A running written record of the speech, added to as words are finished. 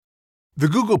The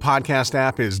Google Podcast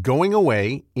app is going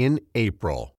away in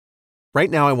April. Right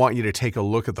now, I want you to take a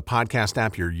look at the podcast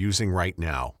app you're using right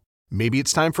now. Maybe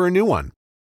it's time for a new one.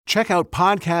 Check out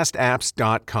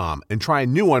podcastapps.com and try a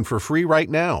new one for free right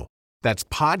now. That's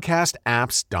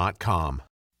podcastapps.com.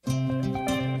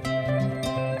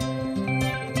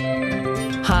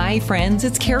 Hi, friends.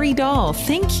 It's Carrie Dahl.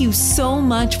 Thank you so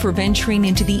much for venturing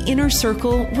into the inner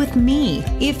circle with me.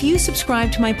 If you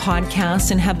subscribe to my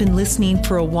podcast and have been listening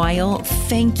for a while,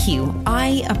 thank you.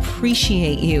 I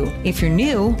appreciate you. If you're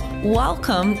new,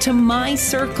 welcome to my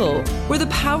circle, where the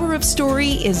power of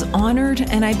story is honored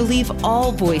and I believe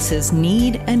all voices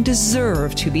need and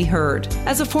deserve to be heard.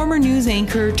 As a former news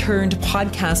anchor turned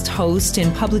podcast host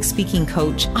and public speaking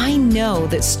coach, I know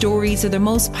that stories are the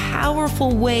most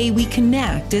powerful way we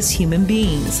connect as human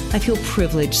beings. I feel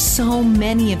privileged so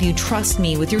many of you trust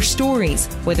me with your stories,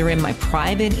 whether in my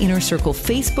private Inner Circle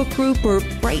Facebook group or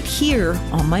right here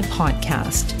on my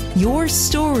podcast. Your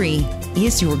story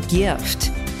is your gift.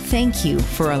 Thank you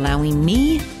for allowing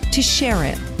me to share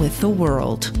it with the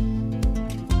world.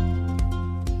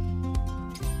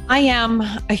 I am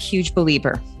a huge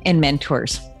believer in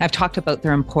mentors. I've talked about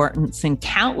their importance in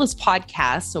countless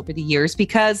podcasts over the years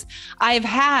because I've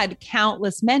had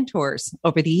countless mentors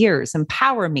over the years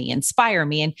empower me, inspire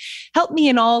me, and help me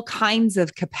in all kinds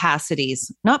of capacities,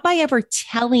 not by ever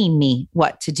telling me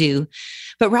what to do,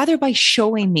 but rather by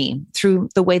showing me through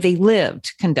the way they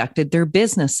lived, conducted their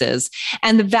businesses,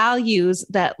 and the values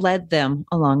that led them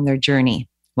along their journey.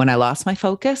 When I lost my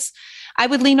focus, I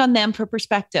would lean on them for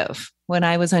perspective. When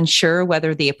I was unsure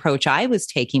whether the approach I was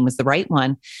taking was the right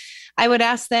one, I would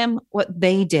ask them what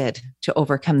they did to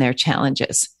overcome their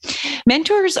challenges.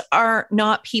 Mentors are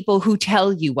not people who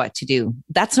tell you what to do.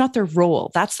 That's not their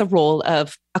role. That's the role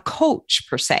of a coach,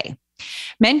 per se.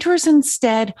 Mentors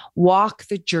instead walk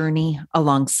the journey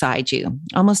alongside you.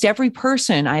 Almost every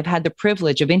person I've had the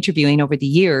privilege of interviewing over the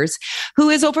years who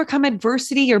has overcome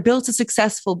adversity or built a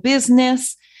successful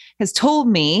business has told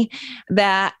me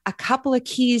that a couple of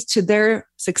keys to their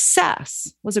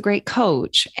success was a great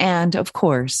coach and, of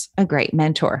course, a great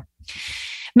mentor.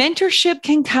 Mentorship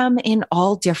can come in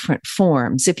all different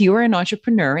forms. If you are an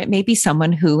entrepreneur, it may be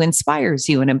someone who inspires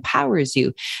you and empowers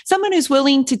you, someone who's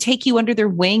willing to take you under their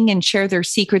wing and share their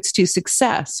secrets to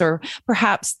success, or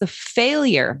perhaps the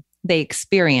failure they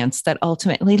experienced that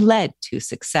ultimately led to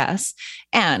success,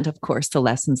 and, of course, the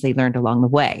lessons they learned along the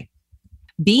way.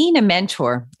 Being a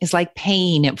mentor is like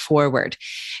paying it forward.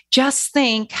 Just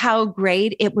think how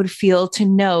great it would feel to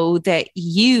know that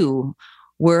you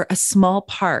were a small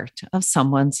part of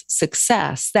someone's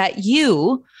success, that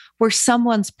you were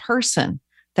someone's person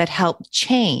that helped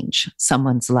change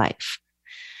someone's life.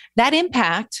 That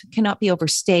impact cannot be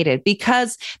overstated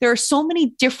because there are so many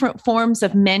different forms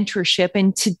of mentorship.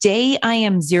 And today I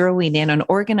am zeroing in on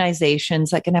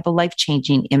organizations that can have a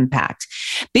life-changing impact.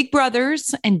 Big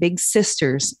Brothers and Big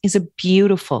Sisters is a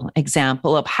beautiful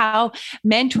example of how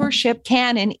mentorship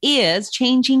can and is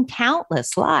changing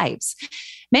countless lives.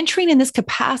 Mentoring in this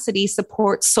capacity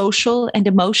supports social and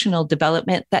emotional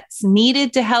development that's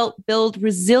needed to help build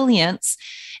resilience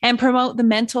and promote the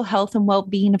mental health and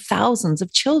well-being of thousands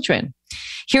of children.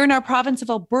 Here in our province of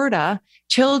Alberta,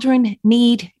 children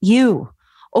need you.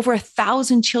 Over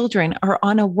 1,000 children are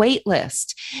on a wait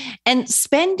list, and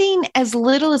spending as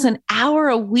little as an hour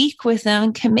a week with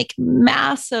them can make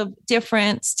massive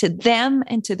difference to them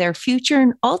and to their future,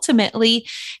 and ultimately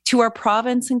to our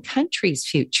province and country's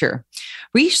future.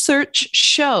 Research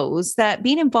shows that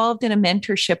being involved in a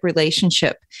mentorship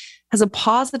relationship has a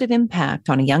positive impact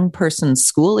on a young person's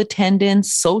school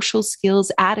attendance, social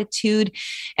skills, attitude,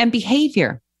 and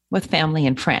behavior with family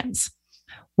and friends.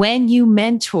 When you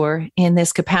mentor in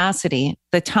this capacity,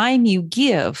 the time you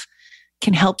give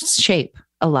can help shape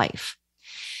a life.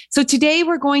 So today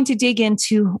we're going to dig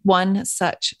into one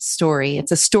such story.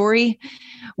 It's a story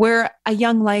where a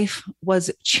young life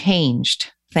was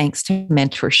changed thanks to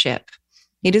mentorship.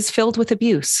 It is filled with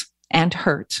abuse and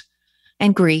hurt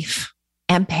and grief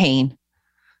and pain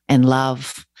and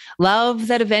love. Love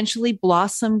that eventually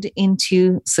blossomed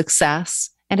into success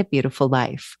and a beautiful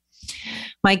life.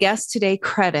 My guest today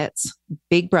credits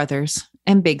Big Brothers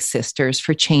and Big Sisters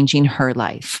for changing her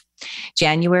life.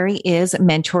 January is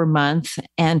Mentor Month,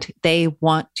 and they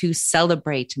want to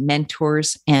celebrate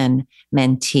mentors and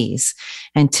mentees.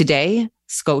 And today,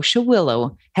 Scotia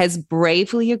Willow has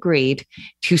bravely agreed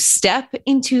to step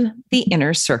into the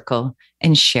inner circle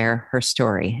and share her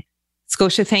story.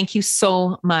 Scotia, thank you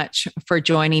so much for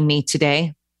joining me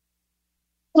today.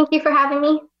 Thank you for having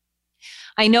me.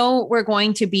 I know we're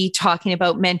going to be talking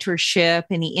about mentorship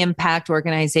and the impact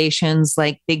organizations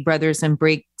like Big Brothers and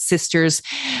Big Sisters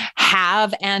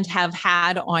have and have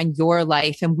had on your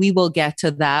life. And we will get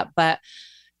to that. But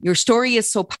your story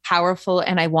is so powerful,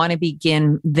 and I want to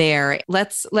begin there.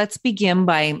 Let's begin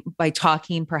by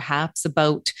talking perhaps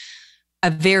about a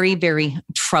very, very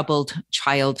troubled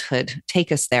childhood.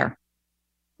 Take us there.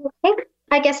 Okay.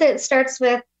 I guess it starts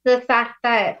with the fact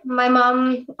that my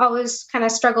mom always kind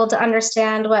of struggled to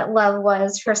understand what love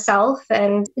was herself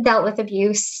and dealt with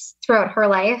abuse throughout her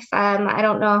life. I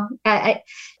don't know.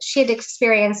 She had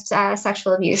experienced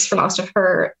sexual abuse for most of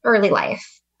her early life.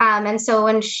 And so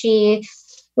when she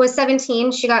was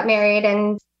 17, she got married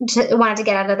and wanted to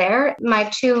get out of there. My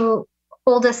two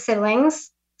oldest siblings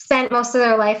spent most of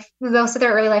their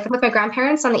early life with my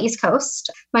grandparents on the East Coast.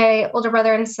 My older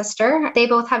brother and sister, they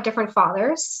both have different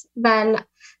fathers than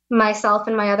myself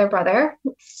and my other brother.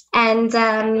 And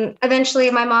eventually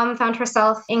my mom found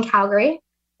herself in Calgary,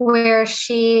 where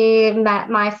she met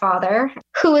my father,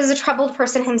 who was a troubled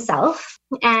person himself.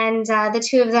 And the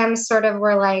two of them sort of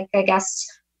were like, I guess,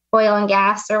 oil and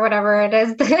gas or whatever it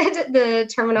is, the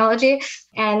terminology.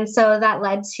 And so that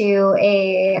led to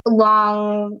a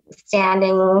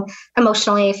long-standing,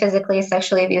 emotionally, physically,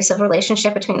 sexually abusive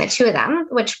relationship between the two of them,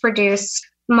 which produced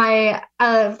my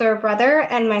other brother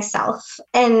and myself.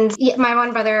 And my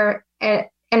one brother and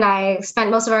I spent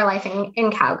most of our life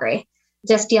in Calgary,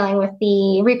 just dealing with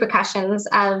the repercussions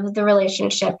of the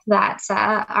relationship that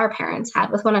our parents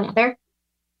had with one another.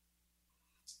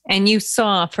 And you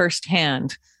saw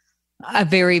firsthand a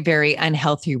very, very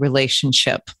unhealthy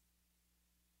relationship.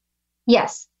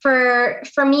 Yes. For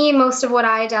me, most of what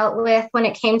I dealt with when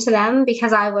it came to them,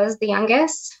 because I was the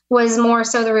youngest, was more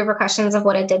so the repercussions of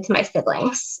what it did to my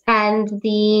siblings and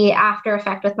the after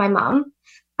effect with my mom,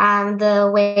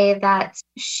 the way that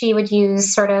she would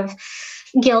use sort of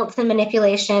guilt and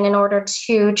manipulation in order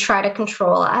to try to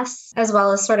control us, as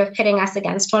well as sort of pitting us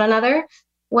against one another.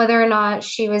 Whether or not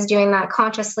she was doing that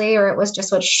consciously or it was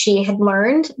just what she had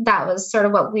learned, that was sort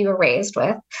of what we were raised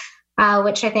with,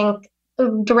 which I think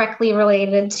directly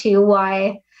related to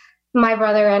why my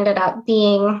brother ended up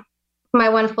being, my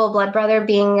one full blood brother,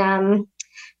 being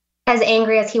as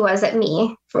angry as he was at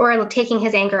me, or taking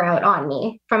his anger out on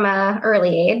me from an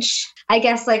early age. I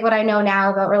guess like what I know now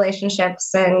about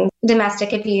relationships and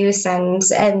domestic abuse and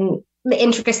the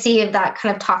intricacy of that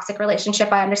kind of toxic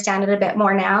relationship, I understand it a bit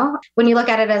more now. When you look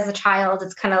at it as a child,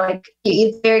 it's kind of like,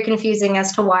 it's very confusing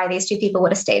as to why these two people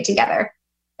would have stayed together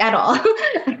at all.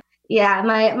 Yeah,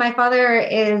 my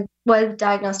father was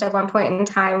diagnosed at one point in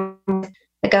time with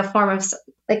like a form of,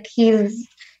 like,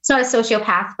 it's not a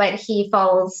sociopath, but he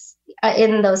falls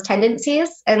in those tendencies.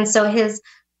 And so his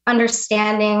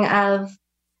understanding of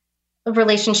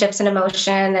relationships and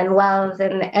emotion and love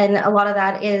and a lot of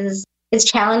that is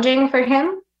challenging for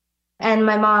him. And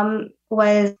my mom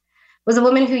was a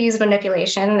woman who used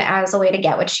manipulation as a way to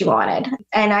get what she wanted.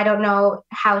 And I don't know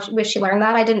how she learned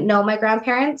that. I didn't know my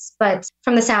grandparents, but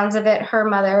from the sounds of it, her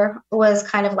mother was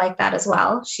kind of like that as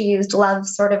well. She used love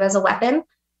sort of as a weapon.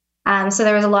 So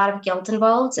there was a lot of guilt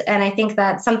involved. And I think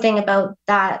that something about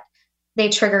that, they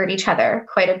triggered each other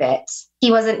quite a bit.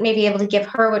 He wasn't maybe able to give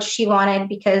her what she wanted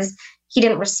because he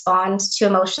didn't respond to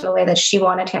emotion the way that she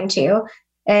wanted him to.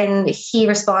 And he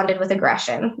responded with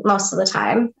aggression most of the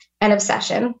time and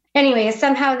obsession. Anyway,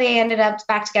 somehow they ended up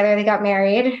back together. They got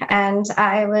married, and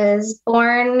I was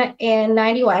born in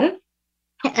 91.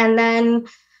 And then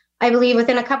I believe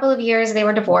within a couple of years, they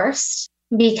were divorced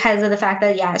because of the fact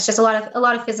that, it's just a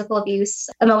lot of physical abuse,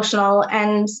 emotional.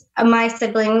 And my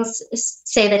siblings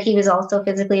say that he was also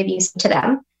physically abusive to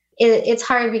them. It's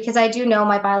hard because I do know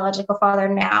my biological father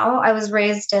now. I was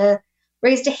raised to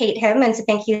hate him and to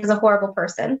think he's a horrible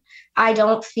person. I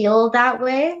don't feel that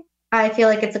way. I feel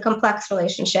like it's a complex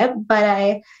relationship,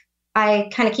 but I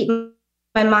kind of keep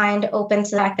my mind open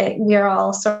to the fact that we're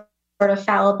all sort of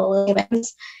fallible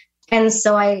humans. And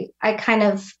so I kind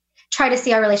of try to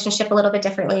see our relationship a little bit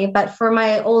differently. But for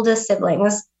my oldest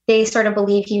siblings, they sort of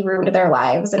believe he ruined their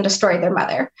lives and destroyed their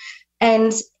mother.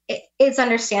 And it's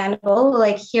understandable,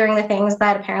 like hearing the things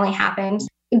that apparently happened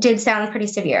did sound pretty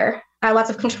severe. Lots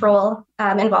of control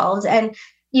involved. And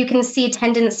you can see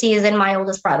tendencies in my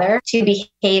oldest brother to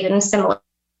behave in a similar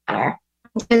manner.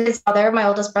 My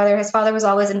oldest brother, his father was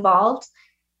always involved.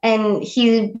 And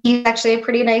he's actually a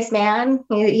pretty nice man.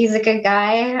 He's a good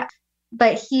guy,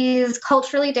 but he's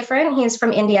culturally different. He's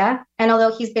from India. And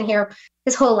although he's been here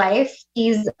his whole life,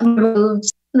 he's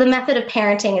moved. The method of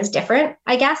parenting is different,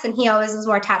 I guess. And he always was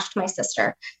more attached to my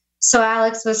sister. So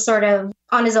Alex was sort of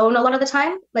on his own a lot of the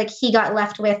time. Like he got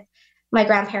left with my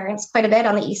grandparents quite a bit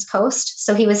on the East Coast.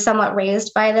 So he was somewhat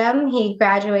raised by them. He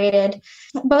graduated,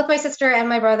 both my sister and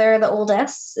my brother, the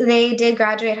oldest, they did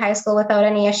graduate high school without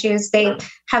any issues. They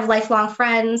have lifelong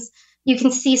friends. You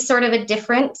can see sort of a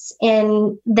difference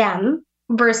in them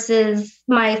versus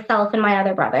myself and my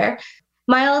other brother.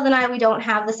 Miles and I, we don't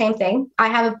have the same thing. I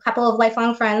have a couple of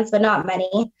lifelong friends, but not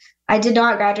many. I did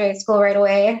not graduate school right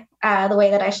away, the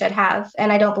way that I should have.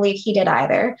 And I don't believe he did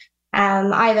either.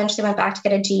 I eventually went back to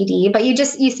get a GED, but you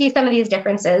see some of these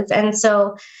differences. And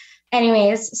so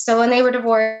anyways, so when they were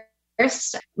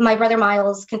divorced, my brother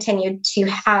Miles continued to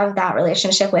have that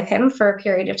relationship with him for a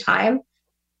period of time.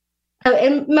 So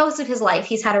in most of his life,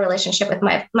 he's had a relationship with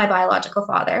my biological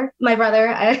father. My brother,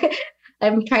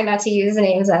 I'm trying not to use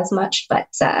names as much, but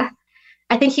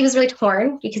I think he was really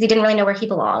torn because he didn't really know where he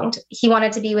belonged. He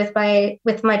wanted to be with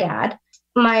my dad.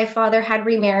 My father had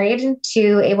remarried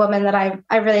to a woman that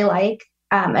I really like,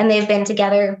 and they've been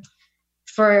together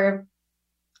for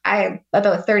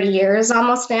about 30 years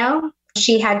almost now.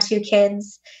 She had 2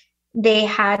 kids. They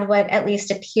had what at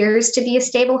least appears to be a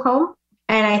stable home.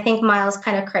 And I think Miles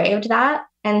kind of craved that,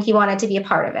 and he wanted to be a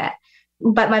part of it.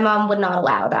 But my mom would not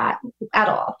allow that at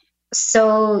all.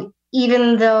 So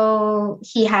even though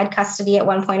he had custody at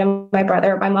one point of my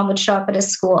brother, my mom would show up at his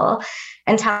school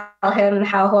and tell him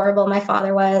how horrible my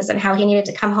father was and how he needed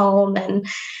to come home,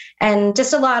 and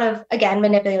just a lot of, again,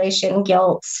 manipulation,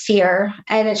 guilt, fear.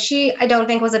 And I don't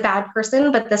think was a bad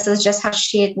person, but this is just how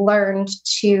she had learned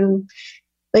to,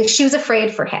 like, she was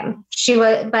afraid for him.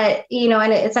 But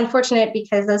and it's unfortunate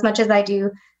because as much as I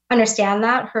do understand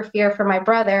that, her fear for my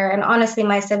brother, and honestly,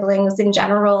 my siblings in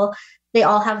general, they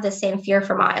all have the same fear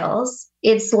for Miles.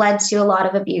 It's led to a lot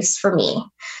of abuse for me.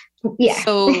 Yeah.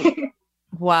 So,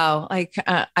 wow.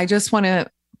 I just want to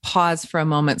pause for a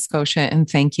moment, Scotia, and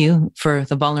thank you for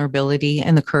the vulnerability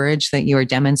and the courage that you are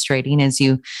demonstrating as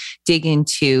you dig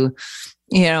into,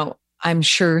 I'm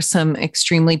sure some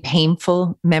extremely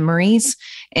painful memories.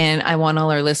 And I want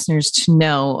all our listeners to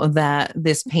know that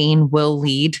this pain will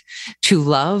lead to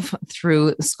love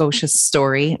through Scotia's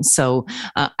story. So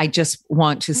I just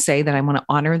want to say that I want to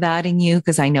honor that in you,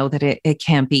 because I know that it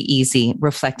can't be easy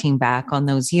reflecting back on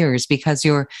those years, because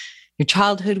your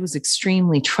childhood was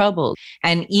extremely troubled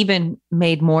and even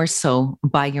made more so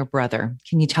by your brother.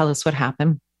 Can you tell us what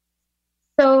happened?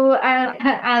 So,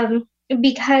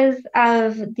 because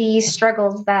of the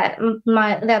struggles that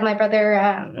my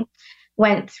brother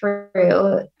went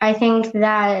through, I think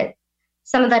that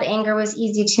some of that anger was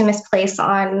easy to misplace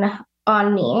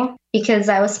on me because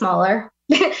I was smaller.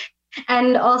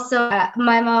 And also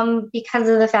my mom, because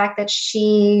of the fact that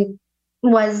she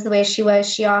was the way she was,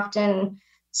 she often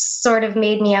sort of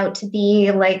made me out to be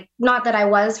like, not that I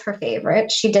was her favorite.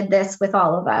 She did this with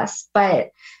all of us,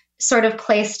 but sort of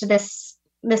placed this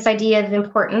idea of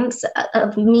importance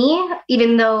of me,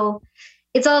 even though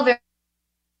it's all very,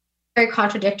 very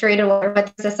contradictory to her,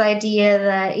 but this idea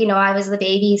that, I was the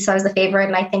baby, so I was the favorite.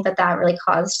 And I think that really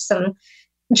caused some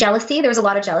jealousy. There was a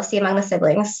lot of jealousy among the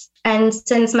siblings. And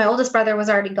since my oldest brother was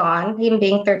already gone, even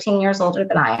being 13 years older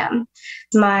than I am,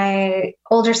 my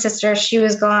older sister, she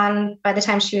was gone by the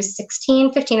time she was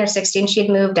 15 or 16, she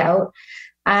had moved out.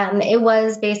 It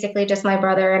was basically just my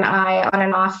brother and I on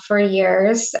and off for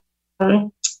years.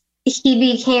 He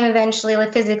became eventually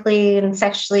physically and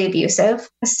sexually abusive.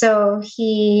 So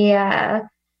he,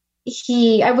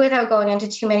 without going into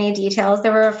too many details,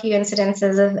 there were a few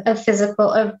incidences of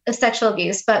sexual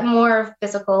abuse, but more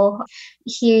physical.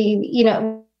 He,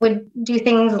 would do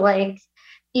things like,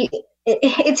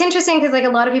 it's interesting because a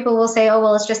lot of people will say, oh,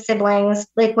 well, it's just siblings.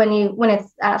 When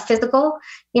it's physical,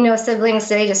 siblings,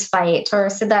 they just fight, or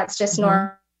so that's just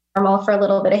normal for a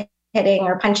little bit of hitting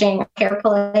or punching or hair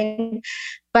pulling.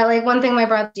 But one thing my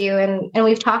brother do, and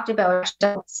we've talked about,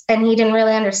 and he didn't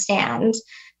really understand,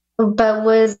 but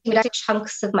he would take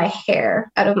chunks of my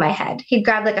hair out of my head. He'd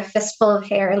grab a fistful of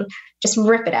hair and just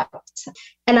rip it out.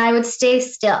 And I would stay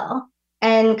still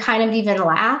and kind of even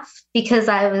laugh because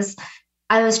I was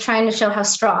trying to show how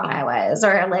strong I was,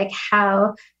 or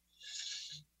how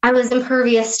I was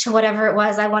impervious to whatever it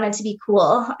was. I wanted to be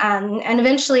cool. And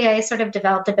eventually I sort of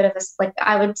developed a bit of this,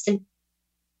 I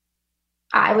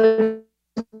would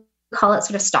call it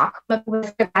sort of stalk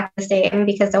with back the same,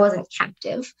 because I wasn't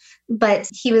captive, but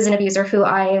he was an abuser who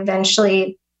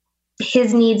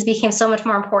his needs became so much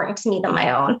more important to me than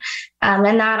my own.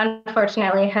 And that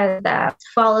unfortunately has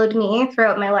followed me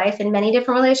throughout my life in many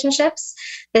different relationships.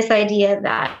 This idea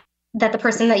that the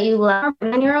person that you love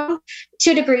on your own,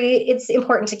 to a degree, it's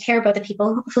important to care about the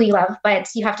people who you love, but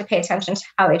you have to pay attention to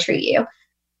how they treat you.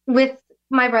 With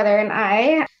my brother and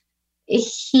I,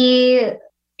 he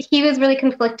he was really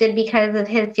conflicted because of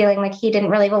his feeling like he didn't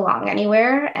really belong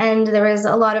anywhere. And there was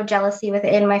a lot of jealousy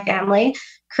within my family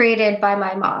created by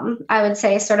my mom, I would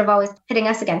say, sort of always pitting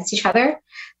us against each other.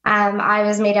 I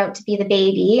was made out to be the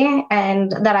baby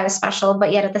and that I was special,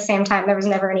 but yet at the same time, there was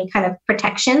never any kind of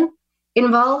protection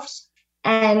involved.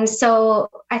 And so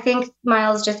I think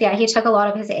Miles he took a lot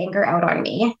of his anger out on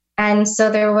me. And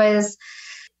so there was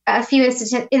a few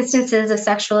instances of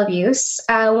sexual abuse.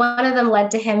 One of them led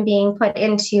to him being put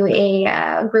into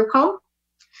a group home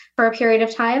for a period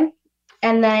of time.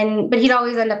 But he'd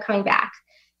always end up coming back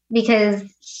because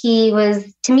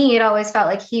to me, it always felt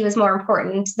like he was more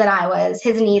important than I was.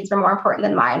 His needs were more important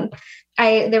than mine.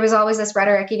 There was always this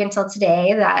rhetoric, even till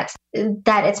today, that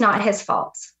it's not his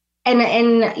fault. And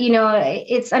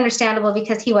it's understandable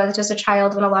because he was just a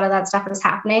child when a lot of that stuff was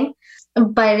happening.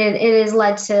 But it has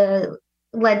led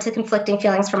to conflicting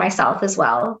feelings for myself as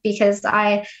well, because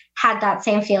I had that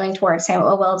same feeling towards him.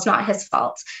 Oh, well, it's not his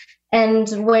fault. And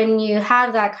when you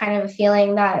have that kind of a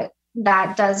feeling,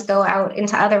 that does go out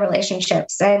into other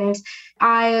relationships. And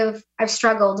I've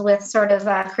struggled with sort of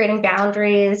creating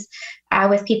boundaries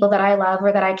with people that I love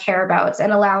or that I care about,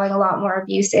 and allowing a lot more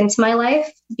abuse into my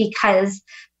life because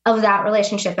of that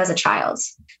relationship as a child.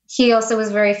 He also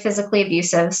was very physically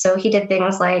abusive. So he did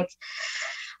things like,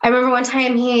 I remember one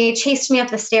time he chased me up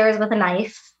the stairs with a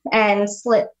knife and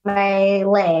slit my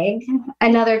leg.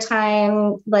 Another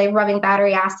time, like rubbing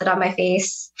battery acid on my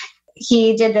face.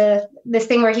 He did this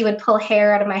thing where he would pull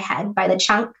hair out of my head by the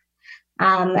chunk.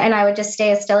 And I would just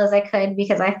stay as still as I could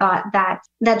because I thought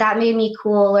that made me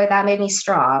cool or that made me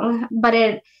strong. But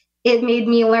it made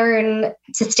me learn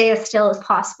to stay as still as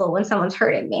possible when someone's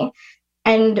hurting me.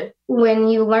 And when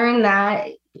you learn that,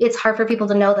 it's hard for people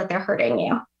to know that they're hurting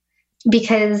you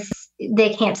because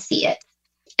they can't see it.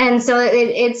 And so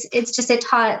it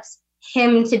taught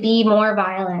him to be more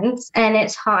violent, and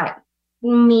it taught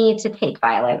me to take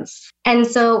violence. And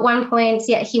so at one point,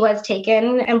 he was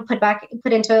taken and put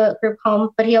into a group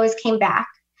home, but he always came back.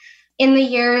 In the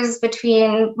years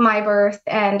between my birth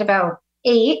and about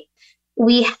 8,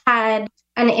 we had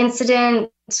an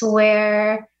incident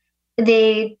where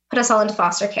they put us all into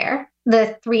foster care.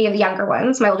 The 3 of the younger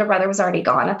ones. My older brother was already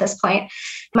gone at this point.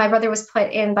 My brother was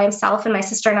put in by himself, and my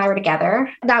sister and I were together.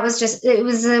 It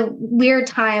was a weird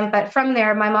time. But from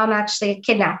there, my mom actually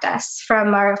kidnapped us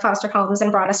from our foster homes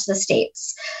and brought us to the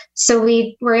States. So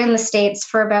we were in the States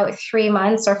for about 3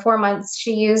 months or 4 months.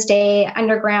 She used a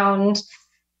underground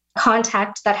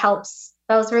contact that helps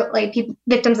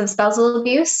victims of spousal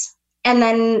abuse. And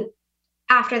then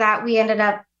after that, we ended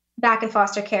up back in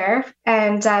foster care,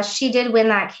 and she did win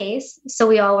that case. So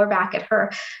we all were back at her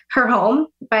home.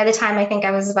 By the time I think I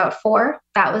was about 4,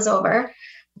 that was over.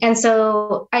 And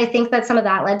so I think that some of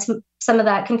that led to some of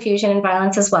that confusion and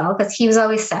violence as well, because he was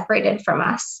always separated from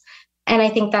us. And I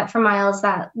think that for Miles,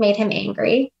 that made him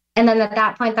angry. And then at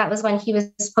that point, that was when he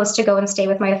was supposed to go and stay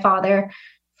with my father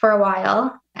for a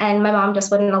while. And my mom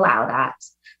just wouldn't allow that.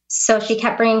 So she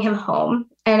kept bringing him home.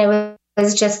 And it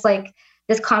was just like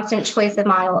this constant choice of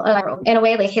Miles. In a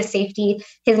way, like his safety,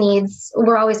 his needs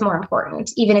were always more important,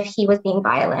 even if he was being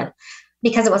violent,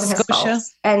 because it wasn't Scotia. his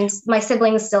fault. And my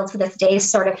siblings still to this day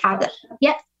sort of have it.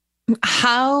 Yeah.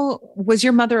 How was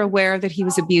your mother aware that he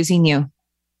was abusing you?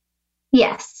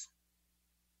 Yes.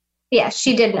 Yes,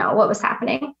 she did know what was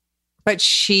happening. But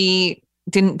she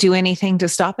didn't do anything to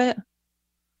stop it?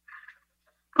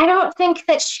 I don't think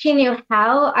that she knew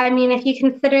how. I mean, if you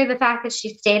consider the fact that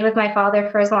she stayed with my father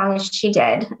for as long as she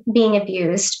did, being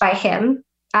abused by him,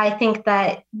 I think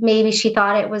that maybe she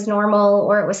thought it was normal,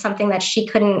 or it was something that she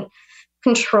couldn't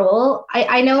control.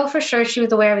 I know for sure she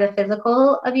was aware of the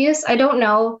physical abuse. I don't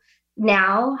know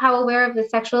now how aware of the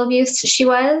sexual abuse she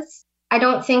was. I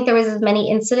don't think there was as many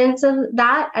incidents of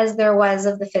that as there was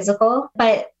of the physical,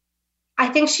 but I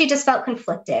think she just felt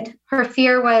conflicted. Her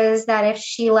fear was that if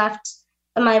she left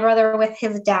my brother with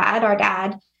his dad, our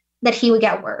dad, that he would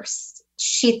get worse.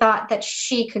 She thought that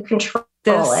she could control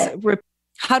it.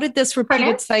 How did this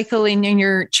repeated cycle in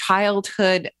your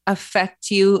childhood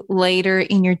affect you later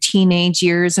in your teenage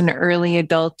years and early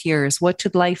adult years? What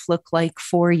did life look like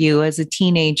for you as a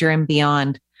teenager and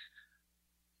beyond?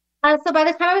 So by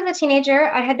the time I was a teenager,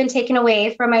 I had been taken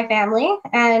away from my family,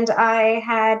 and I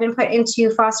had been put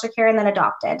into foster care and then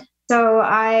adopted. So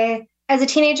as a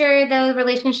teenager, the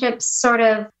relationships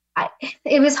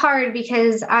it was hard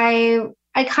because I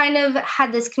kind of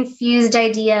had this confused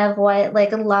idea of what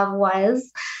like love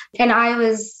was. And I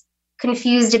was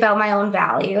confused about my own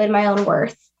value and my own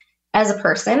worth as a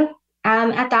person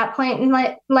at that point in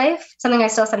life, something I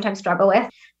still sometimes struggle with.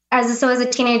 As a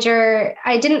teenager,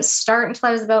 I didn't start until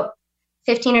I was about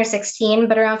 15 or 16,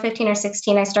 but around 15 or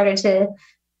 16, I started to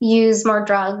use more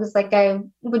drugs. Like I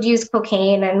would use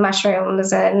cocaine and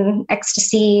mushrooms and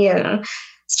ecstasy, and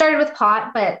started with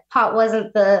pot, but pot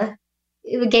wasn't the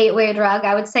gateway drug.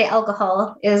 I would say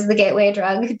alcohol is the gateway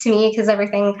drug to me because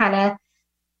everything kind of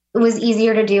was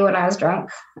easier to do when I was drunk.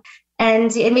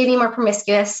 And it made me more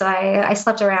promiscuous. So I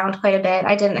slept around quite a bit.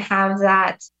 I didn't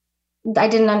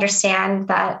understand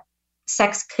that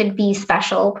sex could be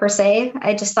special per se.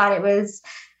 I just thought it was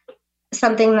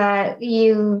something that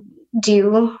you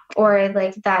do, or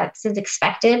like that is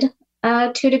expected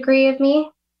to a degree of me.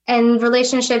 And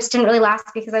relationships didn't really last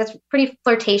because I was pretty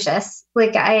flirtatious.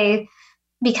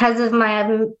 Because of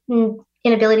my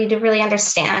inability to really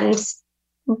understand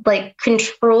like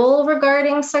control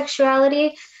regarding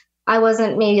sexuality, I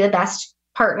wasn't maybe the best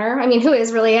partner. I mean, who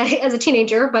is really as a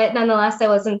teenager, but nonetheless, I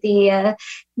wasn't the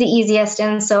easiest.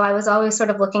 And so I was always sort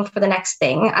of looking for the next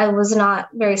thing. I was not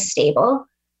very stable.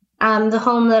 The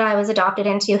home that I was adopted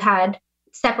into had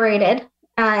separated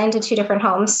into two different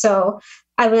homes. So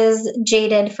I was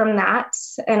jaded from that.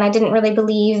 And I didn't really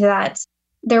believe that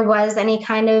there was any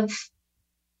kind of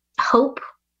hope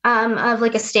of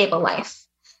like a stable life,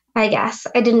 I guess.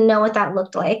 I didn't know what that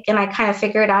looked like. And I kind of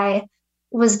figured I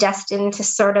was destined to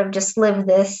sort of just live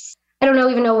this. I don't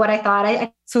even know what I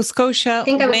thought. So Scotia, I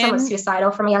think I was somewhat suicidal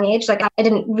from a young age. Like I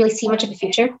didn't really see much of a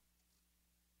future.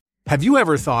 Have you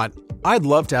ever thought, I'd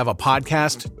love to have a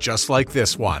podcast just like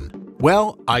this one?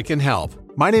 Well, I can help.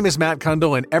 My name is Matt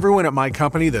Kundle, and everyone at my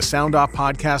company, the Sound Off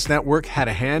Podcast Network, had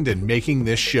a hand in making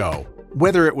this show.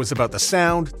 Whether it was about the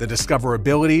sound, the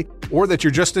discoverability, or that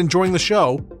you're just enjoying the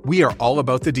show, we are all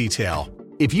about the detail.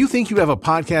 If you think you have a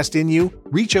podcast in you,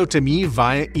 reach out to me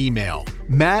via email,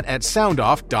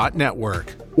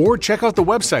 matt@soundoff.network, or check out the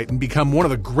website and become one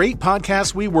of the great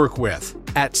podcasts we work with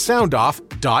at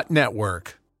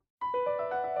soundoff.network.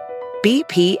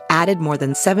 BP added more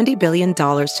than $70 billion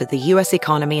to the U.S.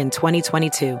 economy in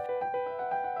 2022.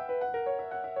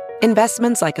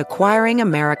 Investments like acquiring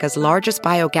America's largest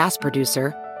biogas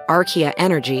producer, Archaea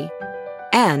Energy,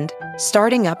 and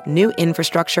starting up new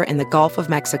infrastructure in the Gulf of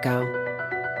Mexico.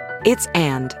 It's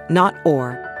and, not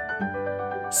or.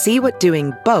 See what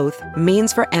doing both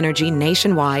means for energy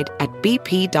nationwide at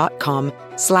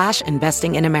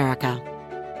bp.com/investing in America.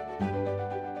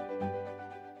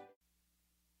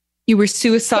 You were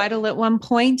suicidal at one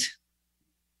point?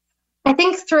 I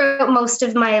think throughout most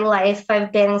of my life,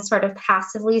 I've been sort of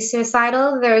passively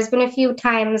suicidal. There's been a few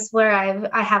times where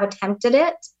I have attempted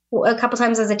it, a couple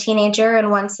times as a teenager and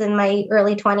once in my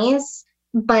early 20s.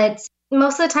 But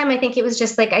most of the time, I think it was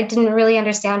just like I didn't really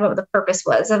understand what the purpose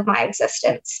was of my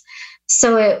existence.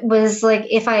 So it was like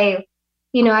if I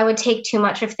would take too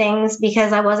much of things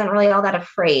because I wasn't really all that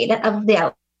afraid of the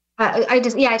outcome. I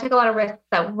took a lot of risks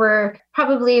that were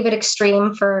probably a bit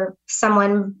extreme for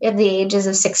someone of the ages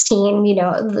of 16.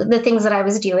 The things that I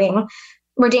was doing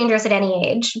were dangerous at any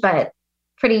age, but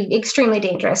pretty extremely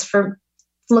dangerous for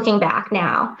looking back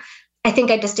now. I think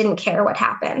I just didn't care what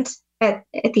happened at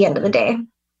the end of the day.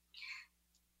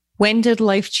 When did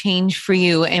life change for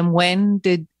you? And when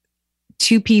did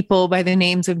two people by the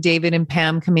names of David and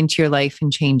Pam come into your life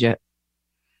and change it?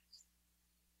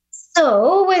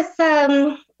 So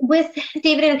with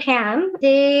David and Pam,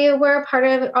 they were a part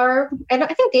of I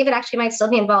think David actually might still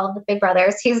be involved with Big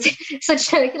Brothers. He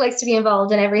likes to be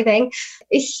involved in everything.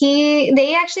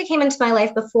 They actually came into my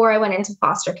life before I went into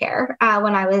foster care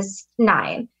when I was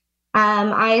 9.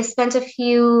 I spent I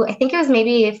think it was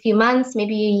maybe a few months,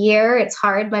 maybe a year. It's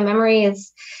hard. My memory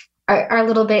are a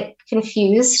little bit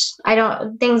confused. they're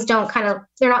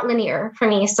not linear for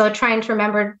me. So trying to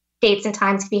remember dates and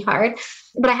times can be hard.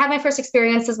 But I had my first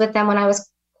experiences with them when I was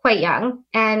quite young.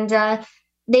 And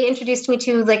they introduced me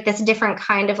to like this different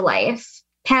kind of life.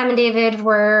 Pam and David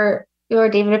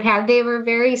they were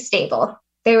very stable.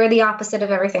 They were the opposite of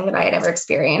everything that I had ever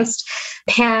experienced.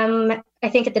 Pam, I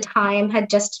think at the time, had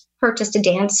just purchased a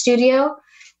dance studio.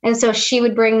 And so she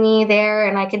would bring me there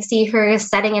and I could see her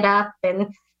setting it up, and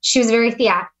she was very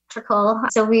theatrical.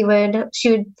 So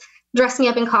she would dress me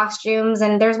up in costumes.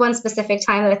 And there's one specific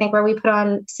time that I think where we put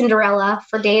on Cinderella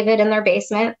for David in their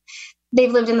basement.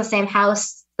 They've lived in the same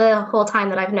house the whole time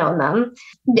that I've known them.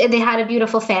 They had a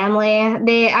beautiful family.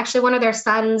 They actually, one of their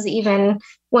sons even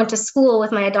went to school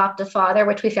with my adoptive father,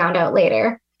 which we found out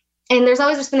later. And there's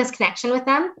always just been this connection with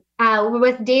them.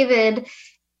 With David,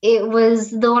 it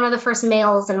was one of the first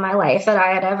males in my life that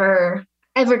I had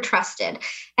ever trusted.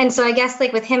 And so I guess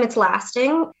like with him, it's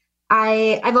lasting.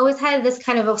 I've always had this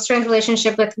kind of a strange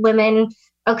relationship with women,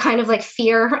 a kind of like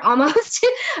fear almost.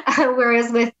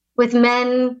 Whereas with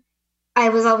men, I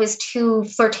was always too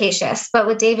flirtatious. But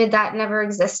with David, that never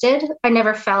existed. I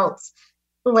never felt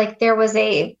like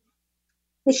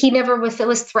he never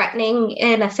was threatening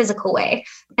in a physical way.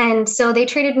 And so they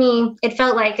treated me, it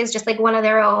felt like, as just like one of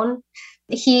their own.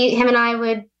 Him and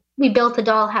I we built a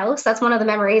doll house. That's one of the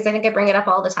memories. I think I bring it up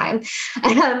all the time.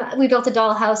 We built a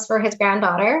doll house for his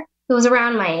granddaughter, who was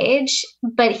around my age,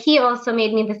 but he also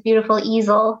made me this beautiful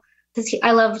easel because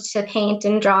I loved to paint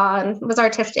and draw and was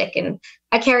artistic. And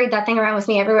I carried that thing around with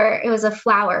me everywhere. It was a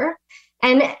flower.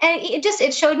 And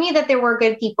it showed me that there were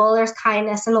good people. There's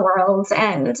kindness in the world.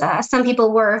 And some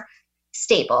people were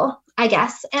stable, I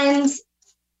guess. And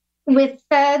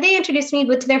they introduced me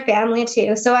to their family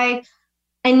too. So I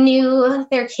knew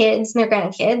their kids and their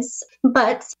grandkids.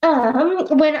 But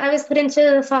when I was put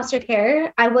into foster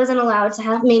care, I wasn't allowed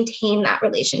to maintain that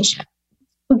relationship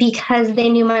because they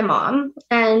knew my mom.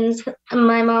 And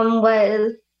my mom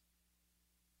was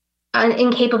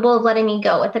incapable of letting me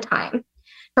go at the time.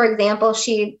 For example,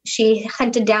 she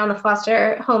hunted down the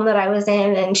foster home that I was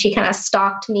in, and she kind of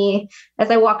stalked me as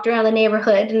I walked around the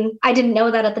neighborhood. And I didn't know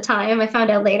that at the time. I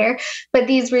found out later. But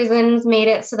these reasons made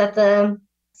it so that the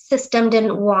system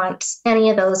didn't want any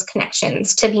of those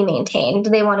connections to be maintained.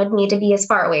 They wanted me to be as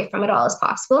far away from it all as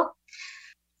possible,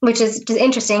 which is just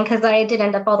interesting because I did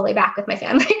end up all the way back with my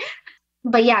family.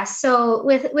 But yeah, so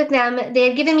with them, they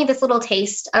had given me this little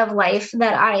taste of life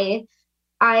that I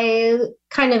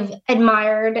kind of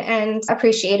admired and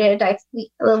appreciated. I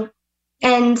held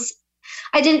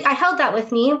that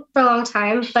with me for a long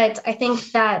time, but I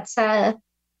think that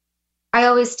I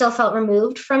always still felt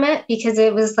removed from it because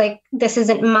it was like, this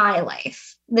isn't my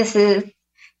life. This is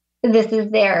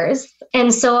theirs.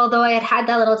 And so although I had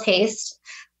that little taste,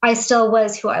 I still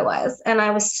was who I was. And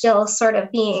I was still sort of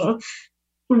being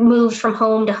moved from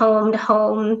home to home to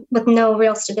home with no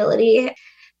real stability.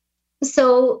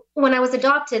 So when I was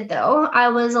adopted, though, I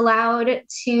was allowed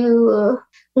to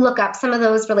look up some of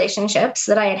those relationships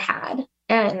that I had.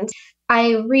 And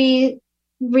I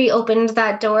reopened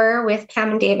that door with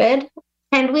Cam and David.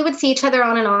 And we would see each other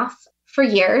on and off for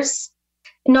years,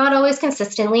 not always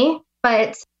consistently,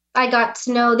 but I got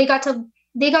to know, they got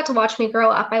to watch me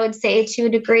grow up, I would say, to a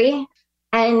degree.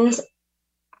 And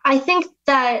I think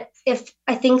that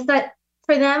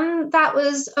for them, that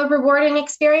was a rewarding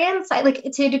experience. I like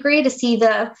to a degree to see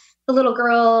the little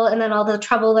girl and then all the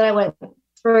trouble that I went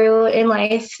through in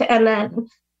life. And then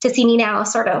to see me now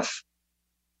sort of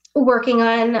working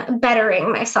on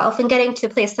bettering myself and getting to a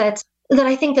place that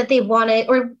I think that they wanted,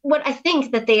 or what I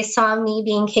think that they saw me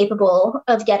being capable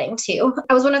of getting to.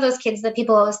 I was one of those kids that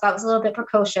people always thought was a little bit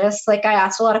precocious. Like I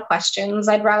asked a lot of questions.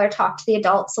 I'd rather talk to the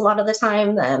adults a lot of the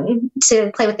time than to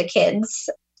play with the kids.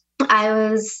 I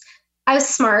was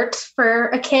smart for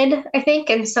a kid, I think.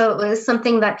 And so it was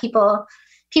something that people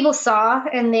saw,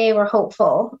 and they were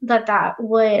hopeful that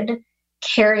would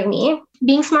carry me.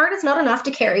 Being smart is not enough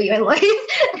to carry you in life,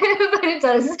 but it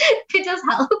does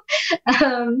help.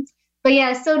 But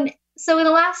yeah, so in the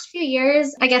last few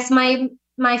years, I guess my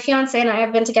fiance and I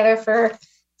have been together for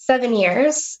 7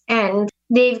 years, and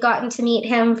they've gotten to meet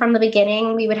him from the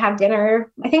beginning. We would have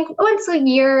dinner, I think once a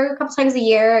year, a couple times a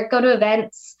year, go to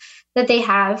events that they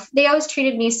have. They always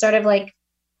treated me sort of like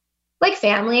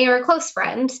family or a close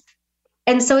friend.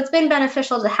 And so it's been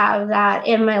beneficial to have that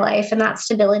in my life and that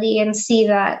stability, and see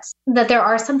that there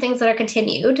are some things that are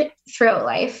continued throughout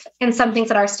life and some things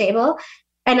that are stable.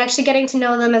 And actually getting to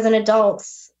know them as an adult,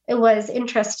 it was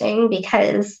interesting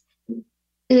because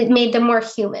it made them more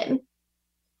human.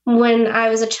 When I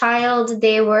was a child,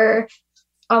 they were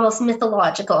almost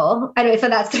mythological. I don't know if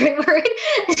that's the right word.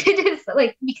 It's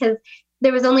like, because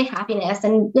there was only happiness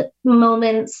and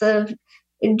moments of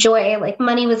joy. Like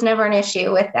money was never an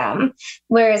issue with them,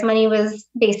 whereas money was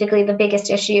basically the biggest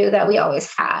issue that we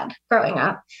always had growing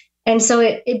up. And so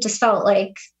it just felt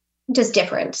like just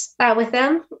different with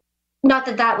them. Not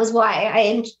that was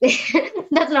why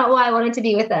that's not why I wanted to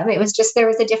be with them. It was just, there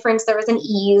was a difference. There was an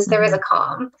ease. There was a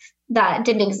calm that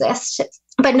didn't exist.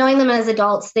 But knowing them as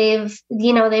adults, they've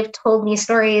told me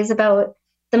stories about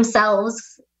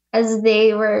themselves as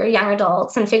they were young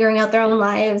adults and figuring out their own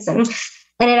lives. And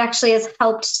it actually has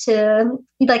helped to,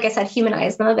 like I said,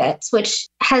 humanize them a bit, which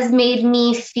has made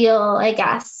me feel, I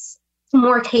guess,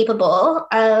 more capable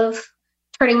of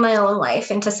turning my own life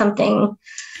into something.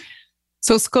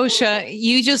 So Scotia,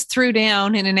 you just threw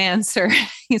down in an answer.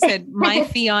 You said, my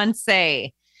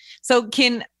fiance. So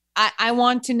I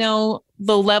want to know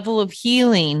the level of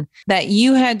healing that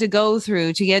you had to go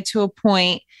through to get to a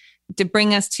point to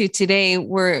bring us to today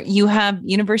where you have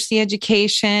university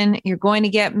education, you're going to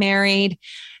get married.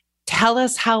 Tell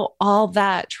us how all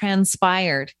that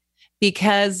transpired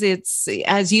because it's,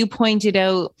 as you pointed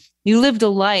out, you lived a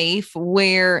life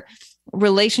where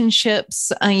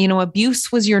relationships,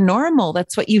 abuse was your normal.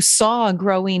 That's what you saw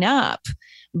growing up.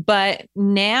 But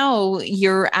now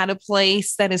you're at a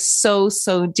place that is so,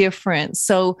 so different.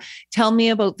 So tell me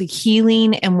about the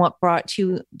healing and what brought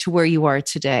you to where you are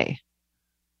today.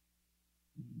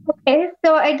 Okay,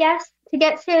 so I guess to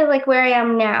get to like where I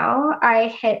am now, I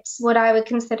hit what I would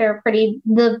consider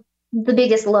the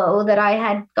biggest low that I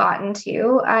had gotten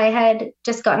to. I had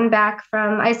just gotten back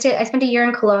from, I spent a year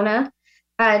in Kelowna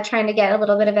trying to get a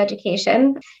little bit of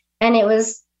education, and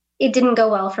it didn't go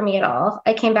well for me at all.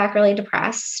 I came back really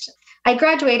depressed. I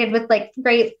graduated with like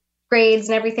great grades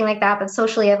and everything like that, but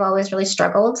socially I've always really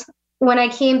struggled. When I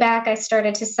came back, I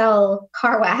started to sell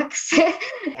car wax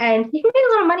and you can make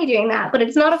a lot of money doing that, but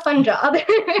it's not a fun job.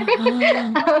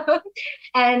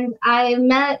 And I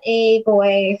met a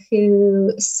boy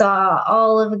who saw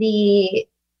all of the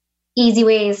easy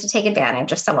ways to take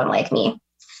advantage of someone like me.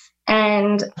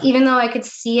 And even though I could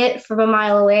see it from a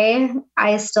mile away,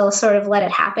 I still sort of let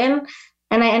it happen.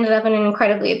 And I ended up in an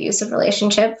incredibly abusive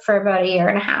relationship for about a year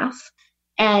and a half.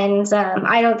 And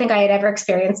I don't think I had ever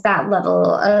experienced that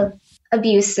level of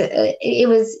abuse. It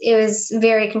was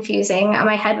very confusing.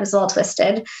 My head was all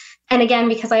twisted. And again,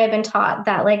 because I had been taught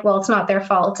that, like, well, it's not their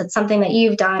fault. It's something that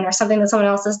you've done or something that someone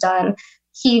else has done.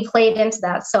 He played into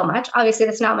that so much. Obviously,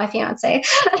 that's not my fiance,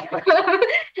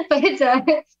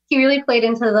 but he really played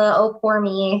into the, oh, poor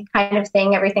me kind of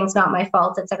thing. Everything's not my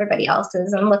fault. It's everybody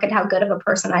else's. And look at how good of a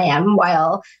person I am,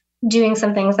 while doing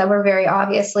some things that were very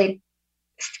obviously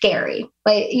scary.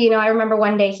 Like, I remember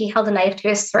one day he held a knife to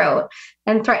his throat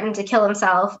and threatened to kill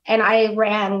himself. And I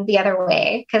ran the other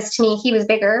way because to me, he was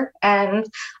bigger. And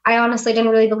I honestly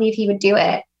didn't really believe he would do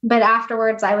it. But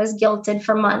afterwards, I was guilted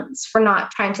for months for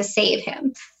not trying to save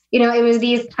him. It was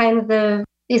these kinds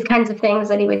of things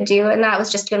that he would do. And that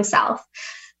was just to himself.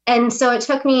 And so it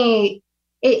took me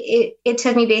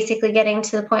basically getting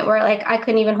to the point where, like, I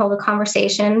couldn't even hold a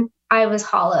conversation. I was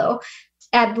hollow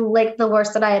at like the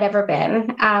worst that I had ever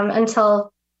been,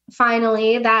 until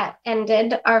finally that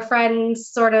ended. Our friends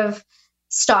sort of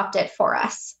stopped it for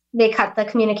us. They cut the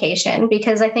communication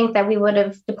because I think that we would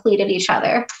have depleted each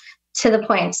other to the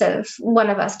point of one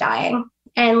of us dying.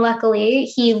 And luckily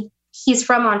he's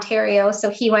from Ontario. So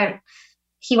he went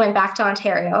back to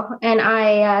Ontario, and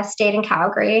I stayed in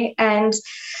Calgary, and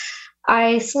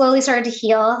I slowly started to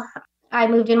heal. I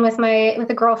moved in with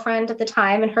a girlfriend at the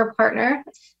time and her partner.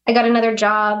 I got another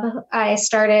job. I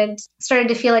started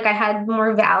to feel like I had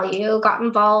more value, got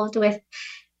involved with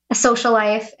a social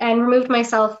life, and removed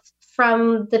myself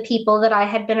from the people that I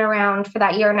had been around for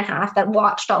that year and a half that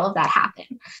watched all of that happen.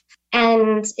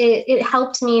 And it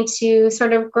helped me to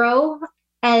sort of grow.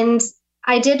 And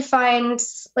I did find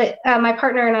my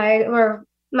partner and I, or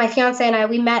my fiance and I,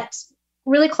 we met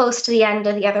really close to the end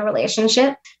of the other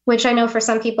relationship, which I know for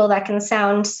some people that can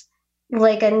sound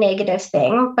like a negative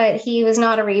thing, but he was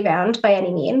not a rebound by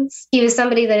any means. He was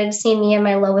somebody that had seen me in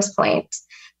my lowest point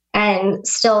and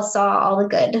still saw all the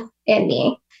good in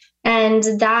me. And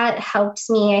that helped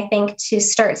me, I think, to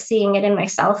start seeing it in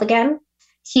myself again.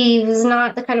 He was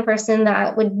not the kind of person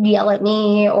that would yell at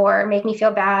me or make me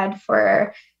feel bad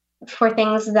for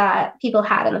things that people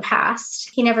had in the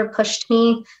past. He never pushed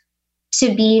me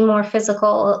to be more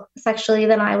physical sexually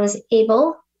than I was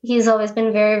able. He's always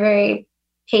been very, very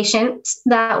patient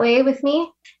that way with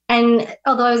me. And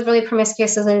although I was really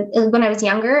promiscuous when I was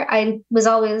younger, I was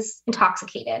always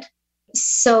intoxicated.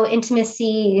 So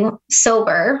intimacy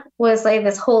sober was like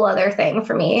this whole other thing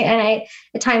for me. And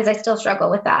at times I still struggle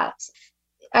with that.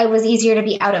 I was easier to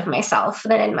be out of myself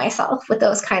than in myself with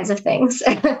those kinds of things.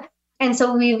 And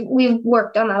so we've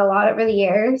worked on that a lot over the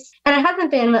years. And it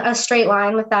hasn't been a straight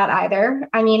line with that either.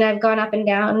 I mean, I've gone up and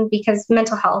down because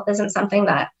mental health isn't something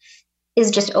that is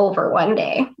just over one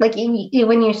day. Like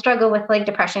when you struggle with like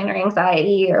depression or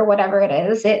anxiety or whatever it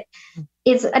is,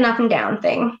 it's an up and down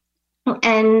thing.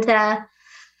 And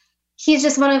he's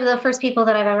just one of the first people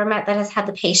that I've ever met that has had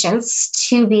the patience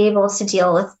to be able to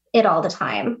deal with it all the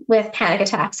time, with panic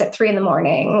attacks at 3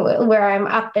 a.m, where I'm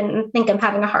up and think I'm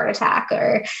having a heart attack,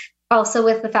 or also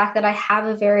with the fact that I have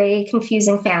a very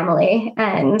confusing family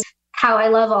and how I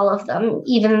love all of them,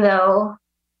 even though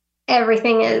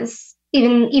everything is,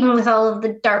 even with all of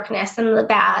the darkness and the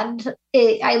bad,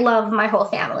 I love my whole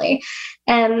family.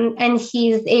 And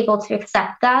he's able to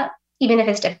accept that, even if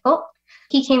it's difficult.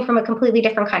 He came from a completely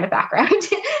different kind of background.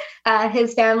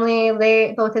 His family,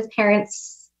 both his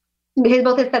sets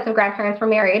of grandparents were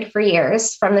married for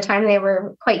years from the time they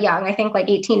were quite young, I think like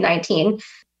 18, 19.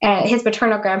 His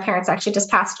paternal grandparents actually just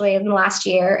passed away in the last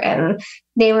year, and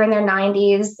they were in their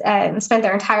 90s and spent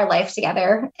their entire life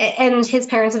together. And his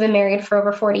parents have been married for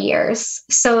over 40 years.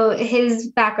 So his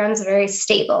background is very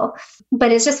stable.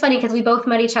 But it's just funny because we both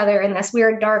met each other in this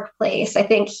weird dark place. I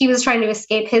think he was trying to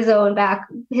escape his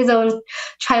own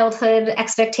childhood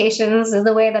expectations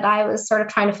the way that I was sort of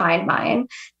trying to find mine.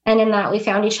 And in that, we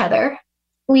found each other.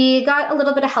 We got a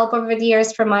little bit of help over the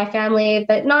years from my family,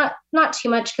 but not too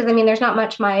much, because I mean, there's not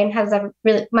much my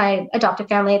adoptive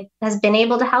family has been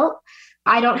able to help.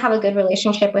 I don't have a good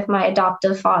relationship with my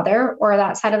adoptive father or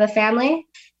that side of the family.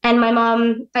 And my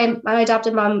mom, my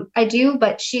adopted mom, I do,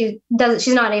 but she's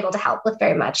not able to help with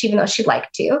very much, even though she'd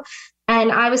like to.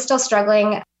 And I was still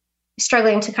struggling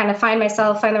to kind of find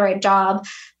myself, find the right job.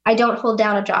 I don't hold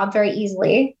down a job very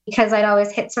easily because I'd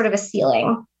always hit sort of a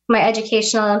ceiling. My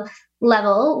educational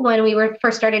level when we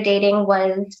first started dating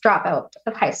was dropout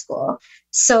of high school.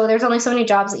 So there's only so many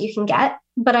jobs that you can get,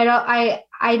 but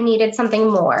I needed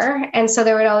something more. And so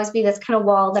there would always be this kind of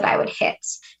wall that I would hit.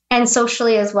 And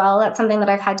socially as well, that's something that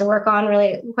I've had to work on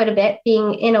really quite a bit.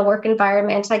 Being in a work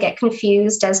environment, I get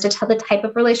confused as to the type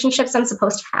of relationships I'm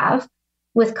supposed to have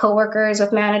with coworkers,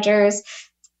 with managers.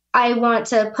 I want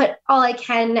to put all I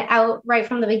can out right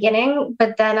from the beginning,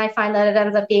 but then I find that it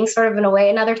ends up being sort of, in a way,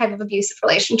 another type of abusive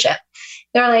relationship.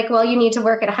 They're like, well, you need to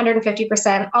work at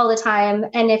 150% all the time.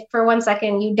 And if for 1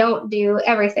 second you don't do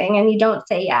everything and you don't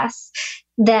say yes,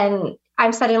 then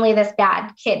I'm suddenly this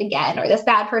bad kid again, or this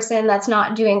bad person that's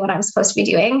not doing what I'm supposed to be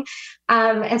doing.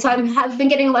 And so I've been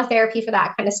getting a lot of therapy for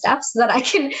that kind of stuff so that I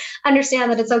can understand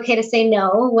that it's okay to say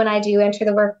no when I do enter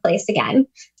the workplace again.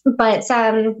 But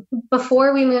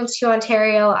before we moved to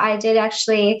Ontario, I did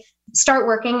actually start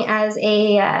working as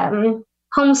a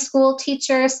homeschool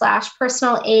teacher /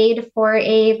 personal aide for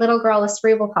a little girl with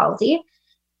cerebral palsy.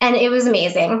 And it was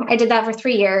amazing. I did that for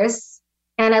 3 years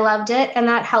and I loved it. And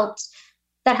that helped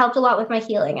a lot with my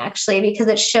healing, actually, because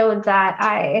it showed that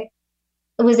I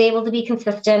was able to be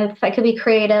consistent. I could be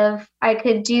creative. I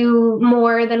could do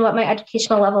more than what my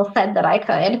educational level said that I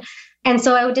could. And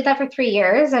so I did that for 3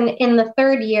 years. And in the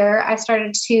third year, I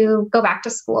started to go back to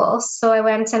school. So I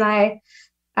went and I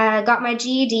got my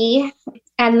GED,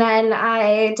 and then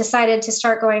I decided to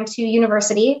start going to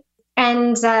university.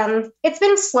 And it's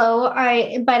been slow,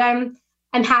 but I'm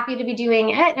happy to be doing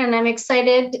it, and I'm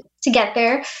excited to get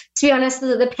there. To be honest,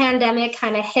 the pandemic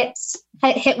kind of hit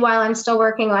while I'm still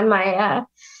working on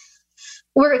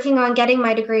getting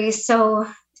my degree. So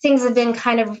things have been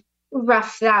kind of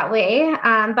rough that way.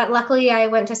 But luckily I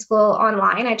went to school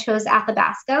online. I chose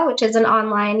Athabasca, which is an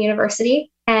online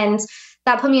university. And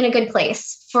that put me in a good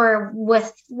place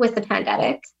with the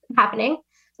pandemic happening.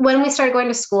 When we started going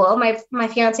to school, my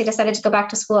fiance decided to go back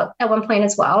to school at one point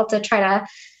as well to try to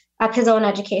up his own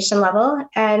education level.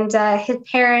 And his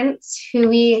parents, who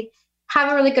we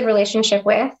have a really good relationship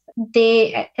with,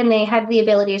 they had the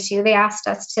ability they asked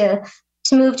us to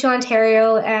move to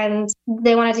Ontario, and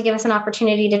they wanted to give us an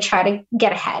opportunity to try to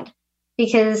get ahead.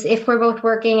 Because if we're both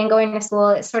working and going to school,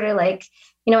 it's sort of like,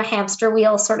 a hamster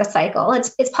wheel sort of cycle.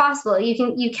 It's possible.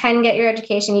 You can get your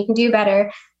education, you can do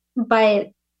better,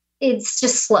 but it's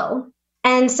just slow.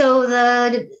 And so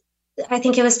I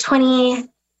think it was 2020.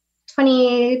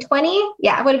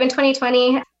 Yeah, it would have been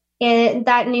 2020. In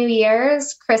that New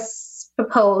Year's, Chris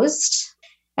proposed.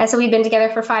 And so we'd been together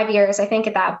for 5 years, I think,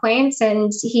 at that point.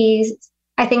 And he,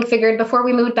 I think, figured before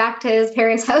we moved back to his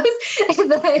parents' house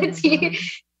that he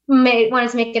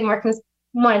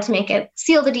wanted to make it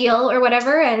seal the deal or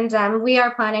whatever. And we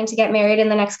are planning to get married in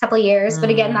the next couple of years. But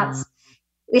again, that's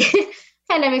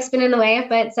pandemic's been in the way.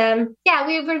 But yeah,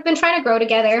 we've been trying to grow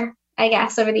together, I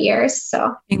guess, over the years.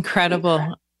 So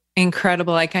incredible.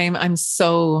 Like I'm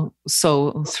so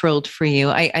thrilled for you.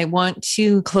 I want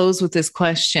to close with this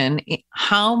question.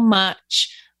 How much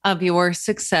of your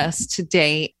success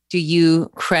today do you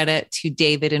credit to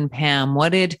David and Pam?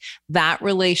 What did that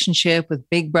relationship with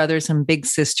big brothers and big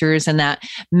sisters and that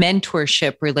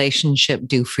mentorship relationship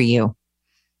do for you?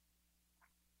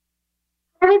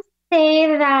 I would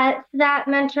say that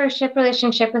mentorship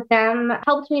relationship with them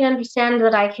helped me to understand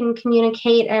that I can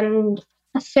communicate and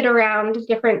fit around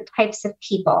different types of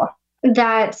people,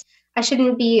 that I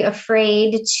shouldn't be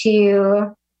afraid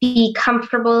to be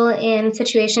comfortable in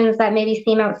situations that maybe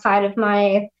seem outside of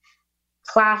my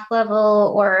class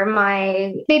level or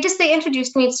they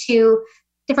introduced me to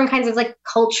different kinds of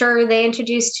culture. They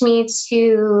introduced me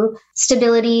to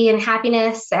stability and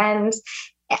happiness, and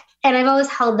I've always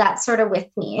held that sort of with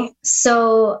me.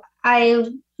 So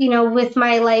with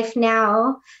my life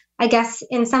now, I guess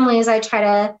in some ways I try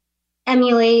to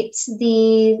emulate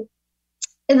the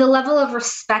the level of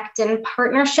respect and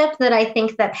partnership that I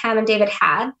think that Pam and David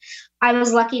had. I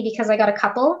was lucky because I got a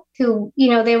couple who,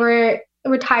 they were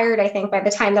retired, I think, by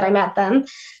the time that I met them.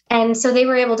 And so they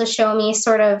were able to show me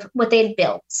sort of what they'd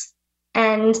built.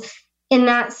 And in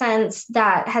that sense,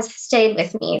 that has stayed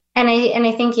with me. And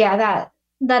I think,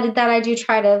 that I do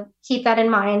try to keep that in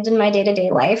mind in my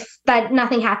day-to-day life, that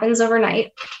nothing happens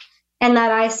overnight. And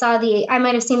that I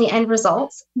might have seen the end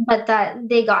results, but that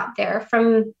they got there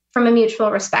from a mutual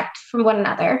respect from one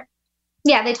another.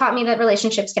 Yeah, they taught me that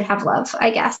relationships can have love, I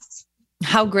guess.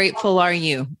 How grateful are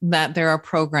you that there are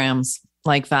programs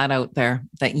like that out there,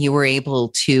 that you were able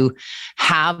to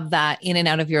have that in and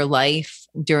out of your life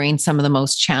during some of the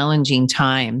most challenging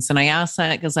times? And I ask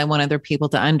that because I want other people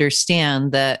to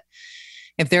understand that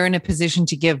if they're in a position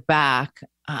to give back,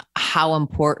 how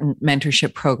important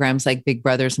mentorship programs like Big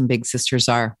Brothers and Big Sisters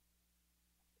are.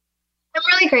 I'm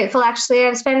really grateful, actually.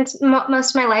 I've spent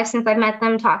most of my life since I've met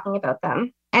them talking about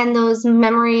them. And those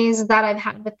memories that I've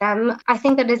had with them, I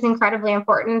think that is incredibly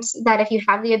important, that if you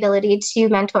have the ability to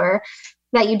mentor,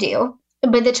 that you do.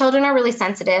 But the children are really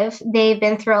sensitive. They've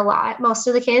been through a lot, most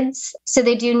of the kids. So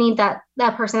they do need that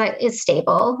person that is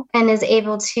stable and is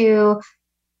able to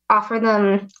offer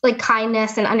them like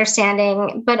kindness and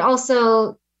understanding, but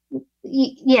also,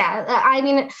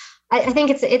 I think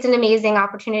it's an amazing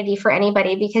opportunity for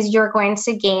anybody, because you're going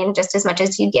to gain just as much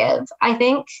as you give, I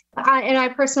think. And I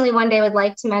personally one day would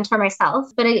like to mentor myself.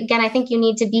 But again, I think you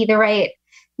need it to be in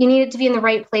the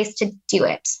right place to do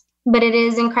it. But it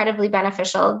is incredibly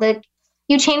beneficial that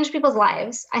you change people's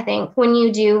lives, I think, when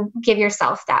you do give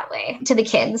yourself that way to the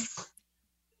kids.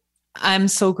 I'm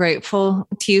so grateful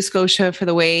to you, Scotia, for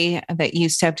the way that you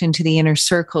stepped into the inner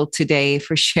circle today,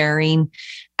 for sharing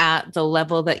at the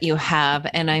level that you have.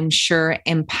 And I'm sure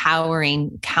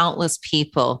empowering countless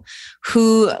people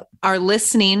who are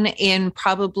listening in.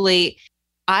 Probably,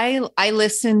 I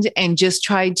listened and just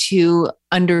tried to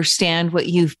understand what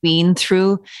you've been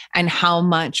through and how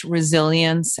much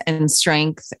resilience and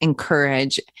strength and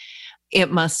courage it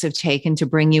must have taken to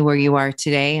bring you where you are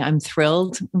today. I'm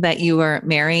thrilled that you are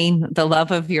marrying the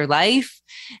love of your life.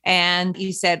 And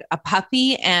you said a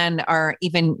puppy, and are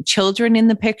even children in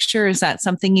the picture. Is that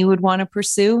something you would want to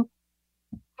pursue?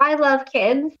 I love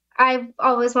kids. I've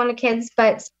always wanted kids,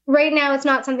 but right now it's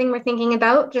not something we're thinking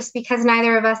about, just because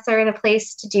neither of us are in a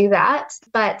place to do that.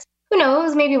 But who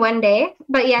knows, maybe one day.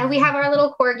 But yeah, we have our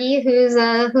little corgi who's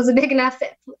a big enough,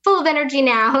 full of energy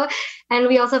now. And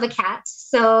we also have a cat.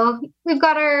 So we've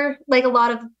got a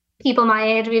lot of people my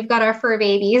age, we've got our fur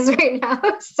babies right now.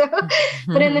 So,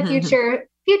 but in the future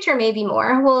maybe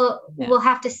more. We'll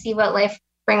have to see what life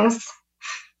brings.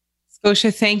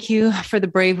 Scotia, thank you for the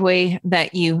brave way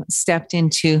that you stepped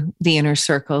into the inner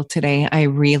circle today.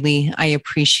 I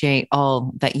appreciate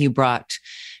all that you brought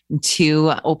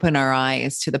to open our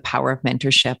eyes to the power of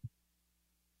mentorship.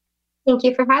 Thank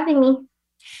you for having me.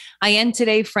 I end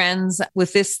today, friends,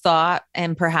 with this thought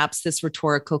and perhaps this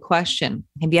rhetorical question.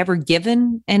 Have you ever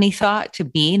given any thought to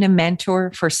being a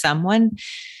mentor for someone?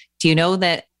 Do you know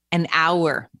that an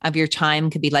hour of your time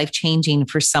could be life-changing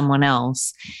for someone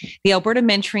else? The Alberta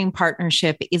Mentoring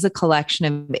Partnership is a collection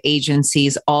of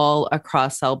agencies all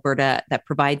across Alberta that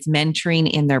provides mentoring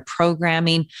in their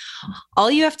programming. All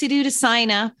you have to do to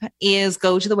sign up is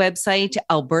go to the website,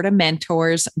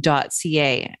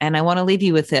 albertamentors.ca. And I want to leave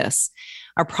you with this.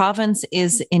 Our province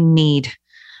is in need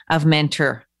of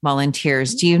mentor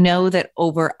volunteers. Do you know that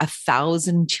over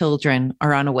 1,000 children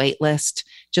are on a wait list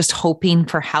just hoping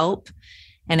for help?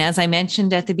 And as I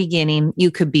mentioned at the beginning,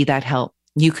 you could be that help.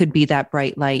 You could be that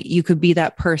bright light. You could be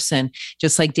that person,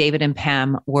 just like David and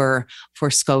Pam were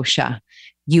for Scotia.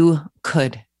 You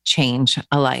could change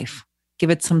a life. Give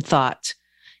it some thought.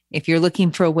 If you're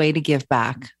looking for a way to give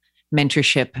back,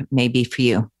 mentorship may be for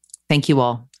you. Thank you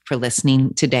all for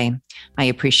listening today. I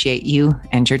appreciate you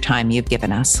and your time you've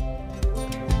given us.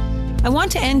 I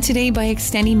want to end today by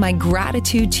extending my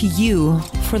gratitude to you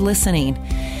for listening.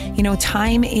 You know,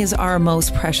 time is our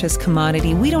most precious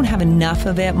commodity. We don't have enough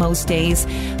of it most days.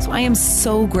 So I am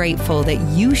so grateful that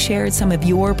you shared some of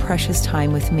your precious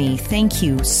time with me. Thank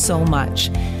you so much.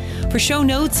 For show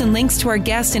notes and links to our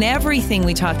guest and everything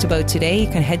we talked about today, you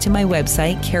can head to my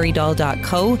website,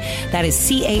 carriedoll.co. That is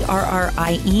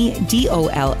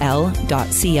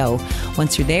carriedoll.co.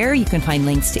 Once you're there, you can find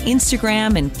links to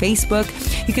Instagram and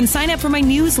Facebook. You can sign up for my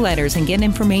newsletters and get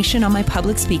information on my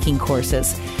public speaking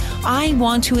courses. I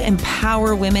want to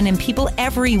empower women and people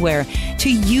everywhere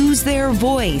to use their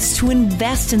voice, to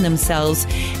invest in themselves,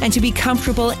 and to be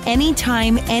comfortable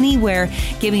anytime, anywhere,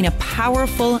 giving a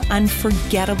powerful,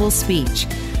 unforgettable speech.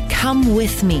 Come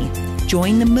with me.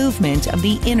 Join the movement of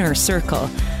the inner circle.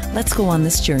 Let's go on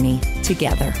this journey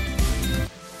together.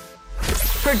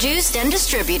 Produced and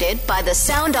distributed by the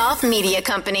Sound Off Media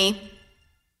Company.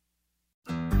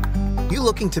 You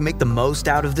looking to make the most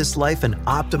out of this life and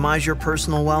optimize your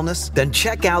personal wellness? Then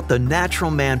check out the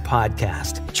Natural Man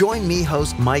Podcast. Join me,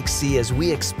 host Mike C., as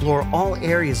we explore all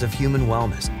areas of human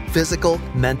wellness, physical,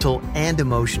 mental, and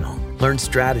emotional. Learn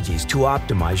strategies to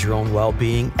optimize your own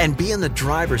well-being and be in the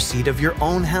driver's seat of your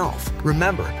own health.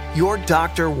 Remember, your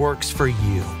doctor works for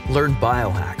you. Learn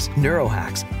biohacks,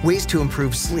 neurohacks, ways to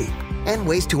improve sleep, and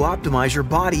ways to optimize your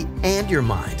body and your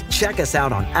mind. Check us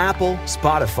out on Apple,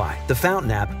 Spotify, the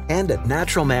Fountain app, and at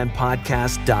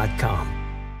naturalmanpodcast.com.